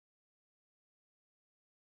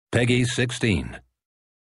Peggy 16.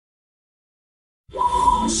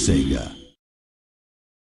 Sega.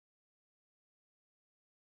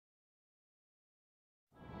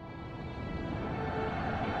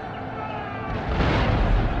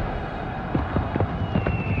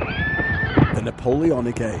 The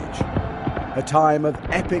Napoleonic Age, a time of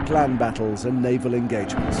epic land battles and naval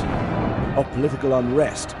engagements, of political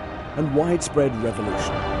unrest and widespread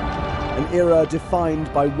revolution, an era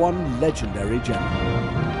defined by one legendary general.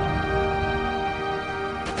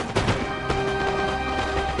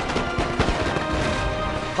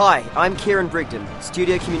 Hi, I'm Kieran Brigden,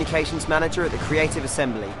 Studio Communications Manager at the Creative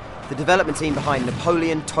Assembly, the development team behind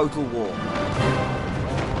Napoleon Total War.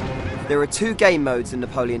 There are two game modes in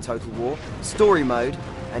Napoleon Total War, Story Mode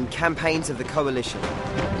and Campaigns of the Coalition.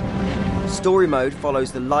 Story Mode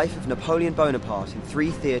follows the life of Napoleon Bonaparte in three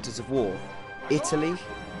theatres of war: Italy,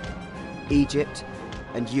 Egypt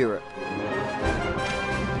and Europe.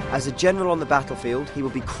 As a general on the battlefield, he will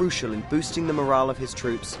be crucial in boosting the morale of his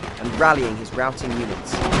troops and rallying his routing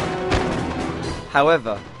units.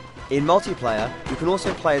 However, in multiplayer, you can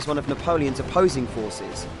also play as one of Napoleon's opposing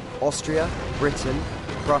forces: Austria, Britain,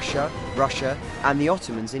 Prussia, Russia, and the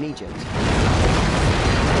Ottomans in Egypt.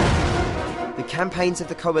 The campaigns of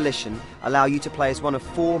the coalition allow you to play as one of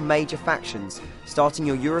four major factions, starting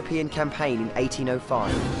your European campaign in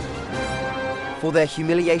 1805. For their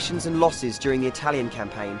humiliations and losses during the Italian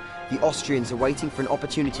campaign, the Austrians are waiting for an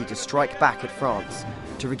opportunity to strike back at France,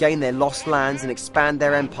 to regain their lost lands and expand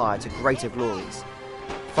their empire to greater glories.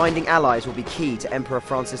 Finding allies will be key to Emperor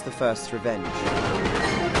Francis I's revenge.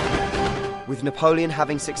 With Napoleon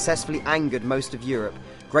having successfully angered most of Europe,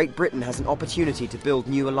 Great Britain has an opportunity to build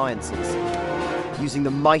new alliances. Using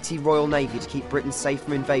the mighty Royal Navy to keep Britain safe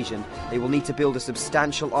from invasion, they will need to build a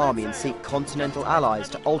substantial army and seek continental allies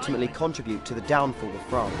to ultimately contribute to the downfall of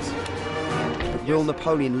France. But will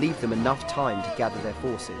Napoleon leave them enough time to gather their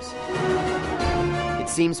forces? It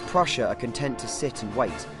seems Prussia are content to sit and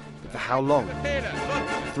wait, but for how long?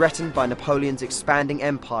 Threatened by Napoleon's expanding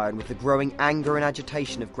empire and with the growing anger and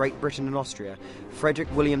agitation of Great Britain and Austria,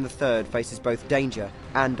 Frederick William III faces both danger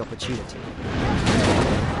and opportunity.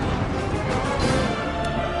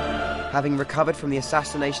 Having recovered from the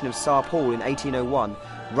assassination of Tsar Paul in 1801,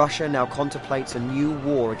 Russia now contemplates a new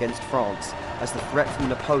war against France, as the threat from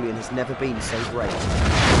Napoleon has never been so great.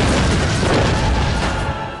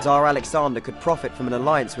 Tsar Alexander could profit from an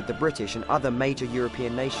alliance with the British and other major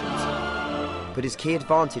European nations, but his key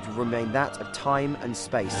advantage will remain that of time and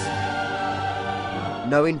space.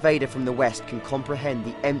 No invader from the west can comprehend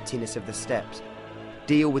the emptiness of the steppes,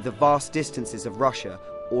 deal with the vast distances of Russia,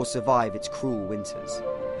 or survive its cruel winters.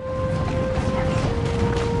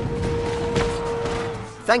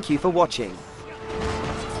 Thank you for watching.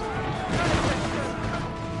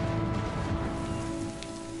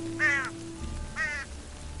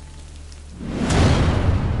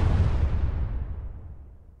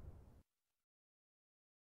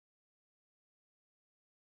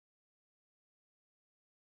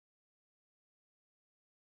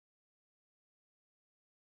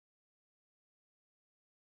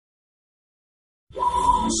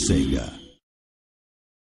 Sega.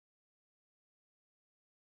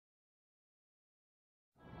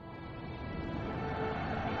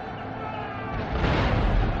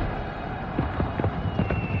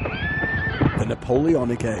 The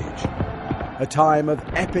Napoleonic Age, a time of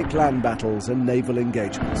epic land battles and naval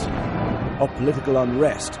engagements, of political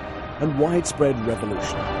unrest and widespread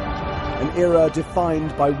revolution, an era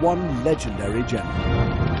defined by one legendary general.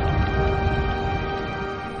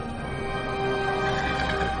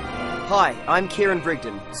 Hi, I'm Kieran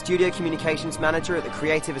Brigden, Studio Communications Manager at the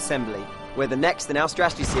Creative Assembly, where the next in our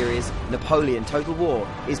strategy series, Napoleon Total War,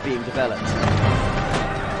 is being developed.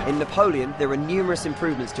 In Napoleon, there are numerous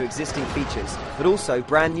improvements to existing features, but also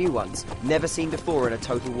brand new ones, never seen before in a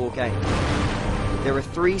Total War game. There are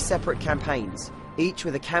three separate campaigns, each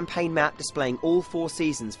with a campaign map displaying all four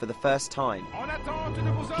seasons for the first time.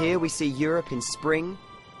 Here we see Europe in spring,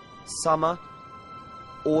 summer,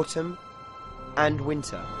 autumn, and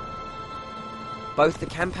winter. Both the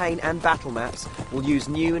campaign and battle maps will use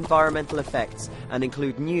new environmental effects and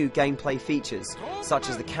include new gameplay features, such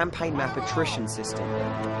as the campaign map attrition system.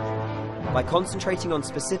 By concentrating on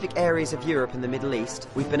specific areas of Europe and the Middle East,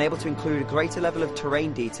 we've been able to include a greater level of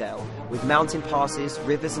terrain detail, with mountain passes,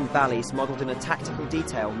 rivers and valleys modelled in a tactical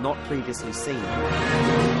detail not previously seen.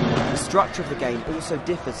 The structure of the game also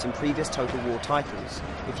differs from previous Total War titles.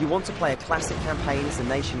 If you want to play a classic campaign as a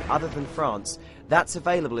nation other than France, that's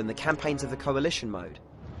available in the Campaigns of the Coalition mode.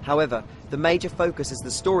 However, the major focus is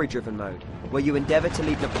the story-driven mode, where you endeavour to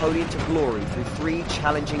lead Napoleon to glory through three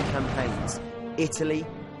challenging campaigns: Italy,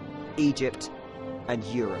 Egypt, and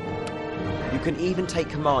Europe. You can even take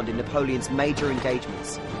command in Napoleon's major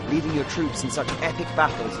engagements, leading your troops in such epic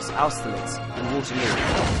battles as Austerlitz and Waterloo.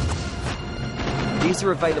 These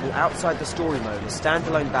are available outside the story mode as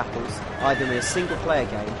standalone battles, either in a single-player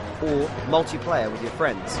game or multiplayer with your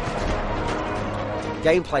friends.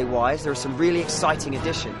 Gameplay-wise, there are some really exciting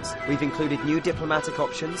additions. We've included new diplomatic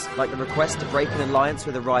options, like the request to break an alliance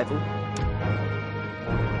with a rival,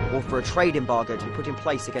 or for a trade embargo to be put in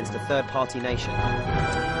place against a third-party nation.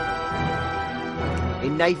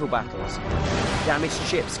 In naval battles, damaged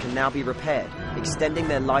ships can now be repaired, extending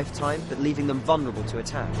their lifetime but leaving them vulnerable to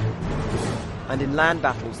attack. And in land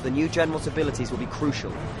battles, the new general's abilities will be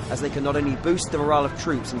crucial, as they can not only boost the morale of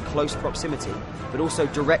troops in close proximity, but also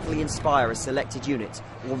directly inspire a selected unit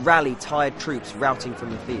or rally tired troops routing from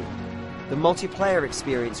the field. The multiplayer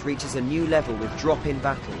experience reaches a new level with drop-in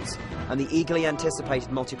battles and the eagerly anticipated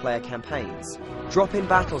multiplayer campaigns. Drop-in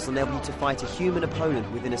battles enable you to fight a human opponent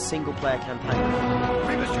within a single-player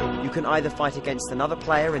campaign. You can either fight against another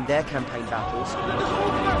player in their campaign battles,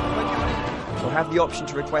 or have the option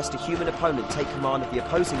to request a human opponent take command of the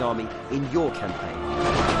opposing army in your campaign.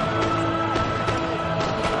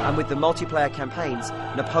 And with the multiplayer campaigns,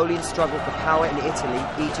 Napoleon's struggle for power in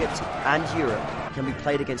Italy, Egypt, and Europe can be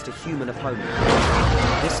played against a human opponent.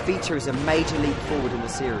 This feature is a major leap forward in the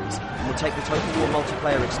series and will take the Total War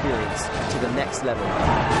multiplayer experience to the next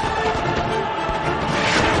level.